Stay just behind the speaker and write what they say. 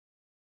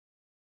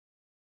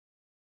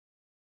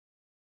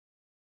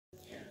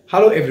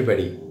Hello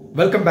everybody,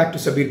 welcome back to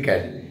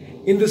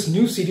AutoCAD. In this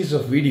new series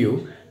of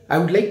video, I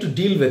would like to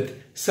deal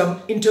with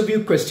some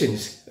interview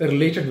questions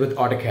related with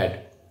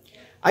AutoCAD.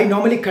 I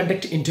normally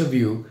conduct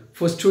interview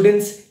for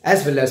students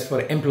as well as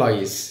for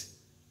employees.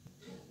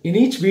 In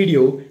each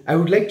video, I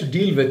would like to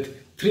deal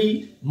with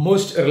 3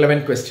 most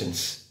relevant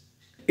questions.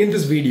 In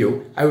this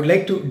video, I would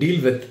like to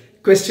deal with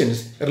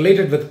questions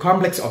related with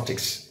complex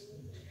objects.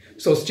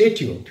 So stay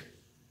tuned.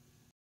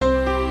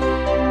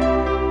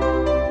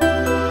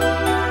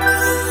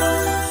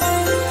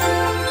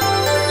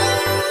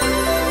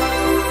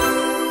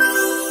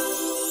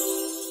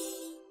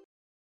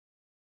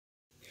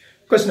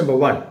 Question number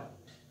 1.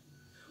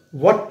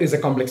 What is a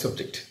complex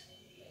object?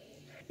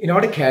 In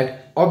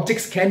AutoCAD,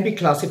 objects can be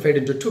classified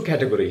into 2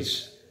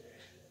 categories.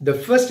 The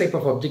first type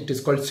of object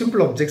is called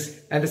simple objects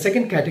and the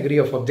second category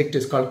of object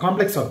is called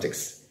complex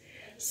objects.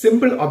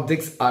 Simple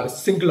objects are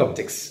single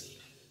objects.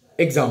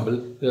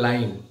 Example,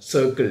 line,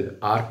 circle,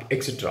 arc,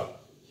 etc.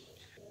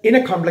 In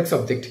a complex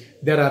object,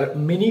 there are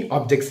many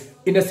objects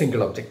in a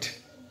single object.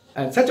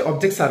 And such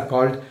objects are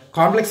called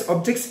complex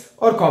objects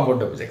or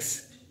compound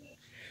objects.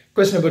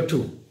 Question number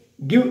 2.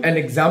 Give an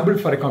example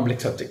for a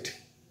complex object.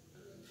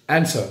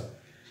 Answer.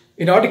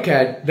 In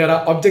AutoCAD, there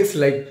are objects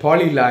like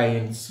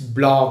polylines,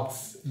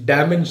 blocks,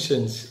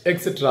 dimensions,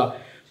 etc.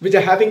 which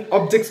are having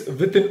objects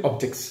within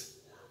objects.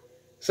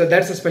 So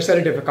that's a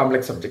specialty of a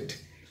complex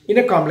object. In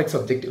a complex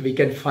object, we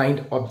can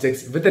find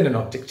objects within an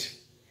object.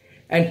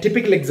 And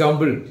typical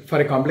example for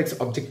a complex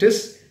object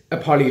is a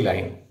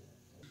polyline.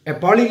 A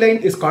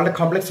polyline is called a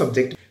complex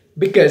object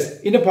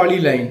because in a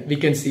polyline, we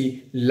can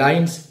see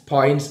lines,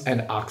 points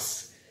and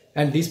arcs.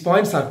 And these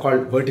points are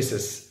called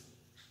vertices.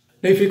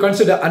 Now if you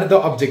consider another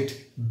object,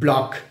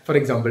 block for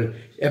example,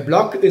 a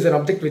block is an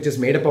object which is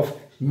made up of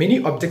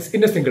many objects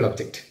in a single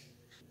object.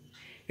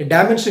 A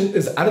dimension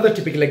is another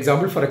typical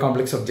example for a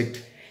complex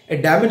object. A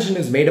dimension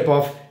is made up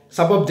of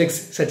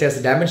sub-objects such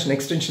as dimension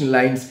extension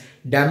lines,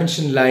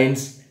 dimension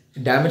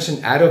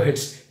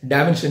arrowheads,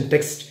 dimension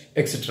text,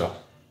 etc.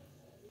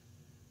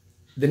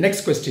 The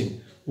next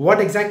question,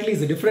 what exactly is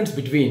the difference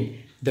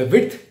between the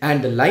width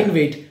and the line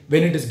weight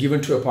when it is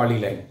given to a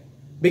polyline?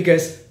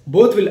 Because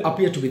both will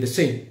appear to be the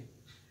same.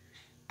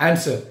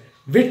 Answer.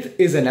 Width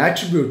is an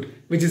attribute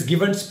which is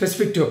given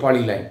specific to a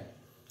polyline.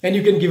 And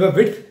you can give a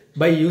width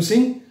by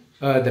using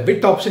the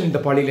width option in the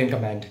polyline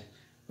command.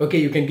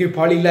 Okay, you can give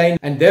polyline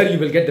and there you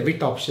will get the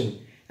width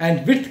option.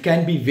 And width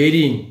can be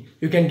varying.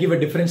 You can give a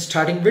different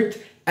starting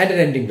width and an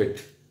ending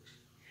width.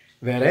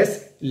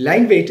 Whereas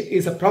line weight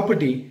is a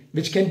property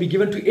which can be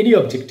given to any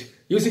object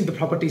using the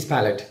properties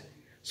palette.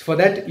 So for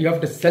that you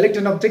have to select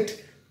an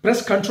object,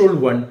 press Ctrl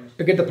 1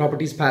 to get the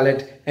properties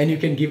palette and you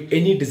can give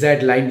any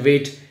desired line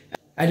weight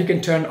and you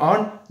can turn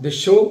on the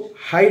show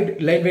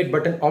hide line weight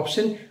button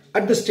option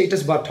at the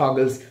status bar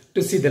toggles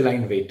to see the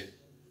line weight.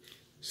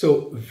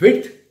 So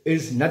width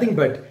is nothing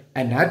but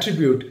an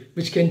attribute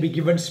which can be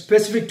given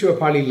specific to a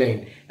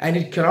polyline and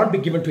it cannot be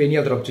given to any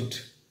other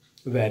object.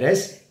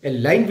 Whereas a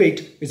line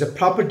weight is a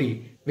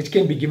property which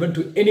can be given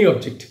to any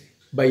object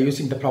by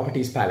using the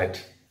properties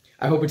palette.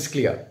 I hope it's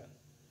clear.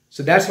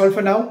 So that's all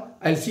for now.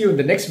 I'll see you in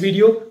the next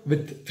video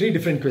with 3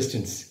 different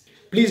questions.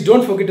 Please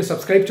don't forget to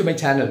subscribe to my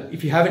channel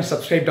if you haven't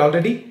subscribed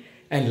already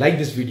and like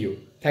this video.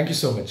 Thank you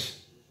so much.